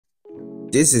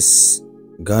This is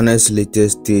Ghana's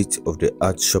latest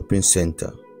state-of-the-art shopping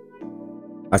center,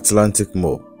 Atlantic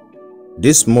Mall.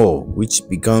 This mall, which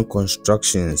began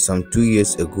construction some 2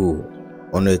 years ago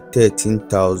on a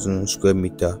 13,000 square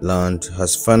meter land,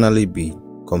 has finally been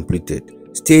completed.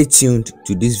 Stay tuned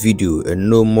to this video and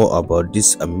know more about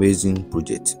this amazing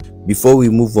project. Before we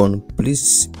move on,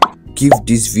 please give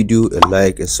this video a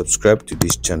like and subscribe to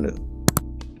this channel.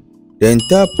 The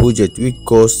entire project, which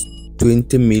cost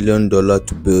 $20 million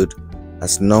to build,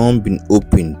 has now been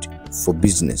opened for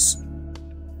business.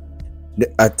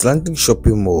 The Atlantic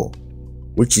Shopping Mall,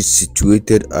 which is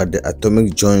situated at the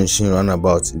Atomic Junction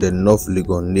roundabout in the North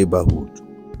Legon neighborhood,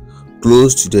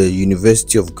 close to the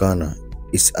University of Ghana,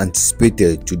 is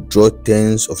anticipated to draw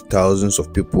tens of thousands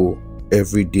of people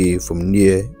every day from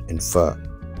near and far.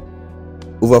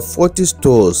 Over 40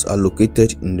 stores are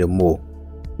located in the mall,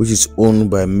 which is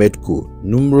owned by 𝗵𝘁𝘄𝘄.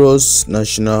 Numerous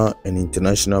national and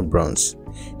international brands,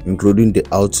 including the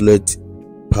Outlet,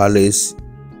 Palace,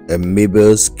 and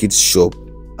Mabel's Kids Shop,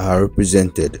 are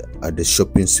represented at the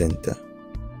shopping center.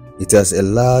 It has a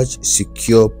large,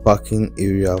 secure parking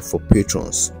area for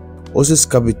patrons. Access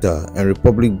Capital and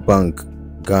Republic Bank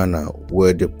Ghana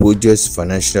were the project's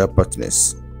financial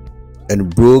partners, and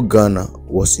Bro Ghana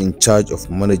was in charge of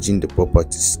managing the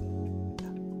properties.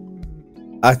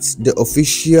 At the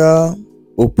official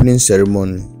opening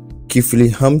ceremony,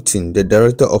 𝘄𝘄𝘄𝘁, the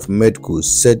director of 𝗵𝘁𝘁,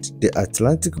 said the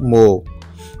Atlantic Mall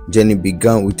journey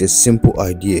began with a simple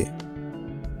idea: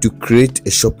 to create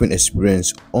a shopping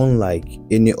experience unlike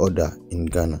any other in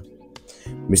Ghana.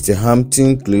 Mr.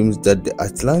 Hampton claims that the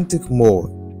Atlantic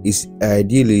Mall is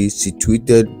ideally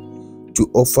situated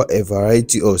to offer a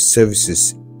variety of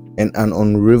services and an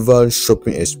unrivaled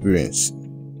shopping experience.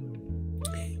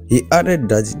 He added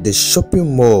that the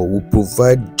shopping mall will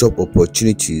provide job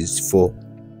opportunities for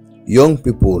young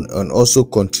people and also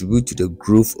contribute to the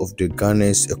growth of the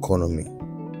Ghana's economy.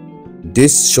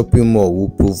 This shopping mall will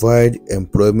provide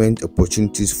employment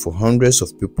opportunities for hundreds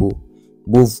of people,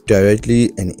 both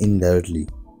directly and indirectly.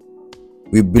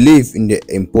 We believe in the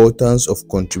importance of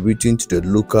contributing to the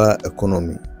local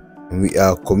economy, and we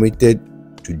are committed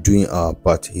to doing our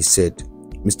part, he said.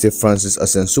 Mr. Francis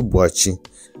Assenso-Boakye,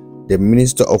 the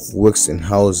Minister of Works and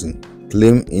Housing,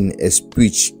 claimed in a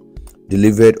speech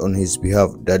delivered on his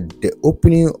behalf that the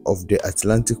opening of the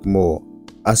Atlantic Mall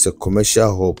as a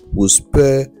commercial hub will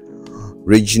spur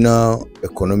regional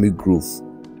economic growth.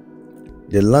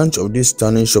 The launch of this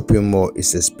stunning shopping mall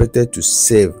is expected to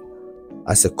serve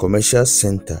as a commercial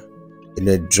center and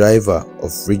a driver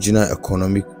of regional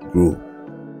economic growth.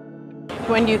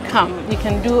 When you come, you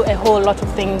can do a whole lot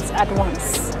of things at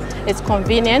once. It's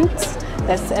convenient.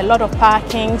 There's a lot of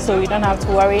parking, so you don't have to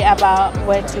worry about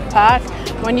where to park.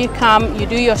 When you come, you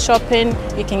do your shopping,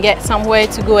 you can get somewhere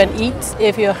to go and eat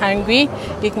if you're hungry.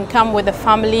 You can come with the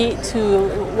family to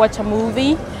watch a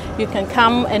movie. You can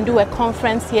come and do a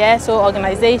conference here, so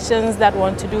organizations that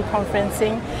want to do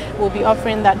conferencing will be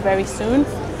offering that very soon.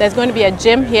 There's going to be a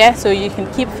gym here, so you can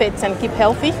keep fit and keep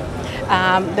healthy.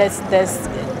 There's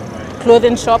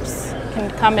clothing shops, you can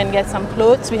come and get some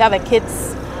clothes. We have a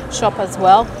kids shop as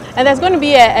well. And there's going to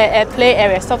be a play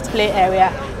area, soft play area,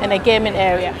 and a gaming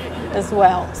area as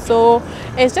well. So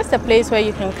it's just a place where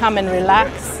you can come and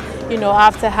relax, you know,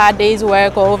 after a hard day's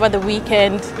work or over the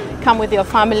weekend. Come with your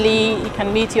family, you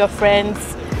can meet your friends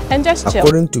and just chill.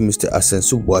 According to Mr.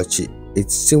 Assenso-Boakye, it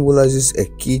symbolizes a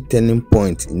key turning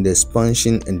point in the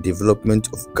expansion and development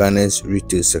of Ghana's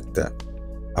retail sector.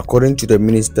 According to the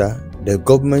minister, the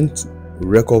government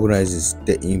recognizes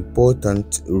the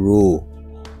important role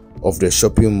of the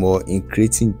shopping mall in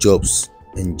creating jobs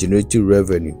and generating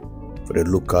revenue for the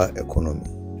local economy.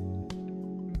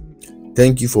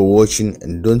 Thank you for watching,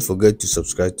 and don't forget to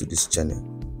subscribe to this channel.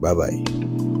 Bye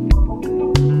bye.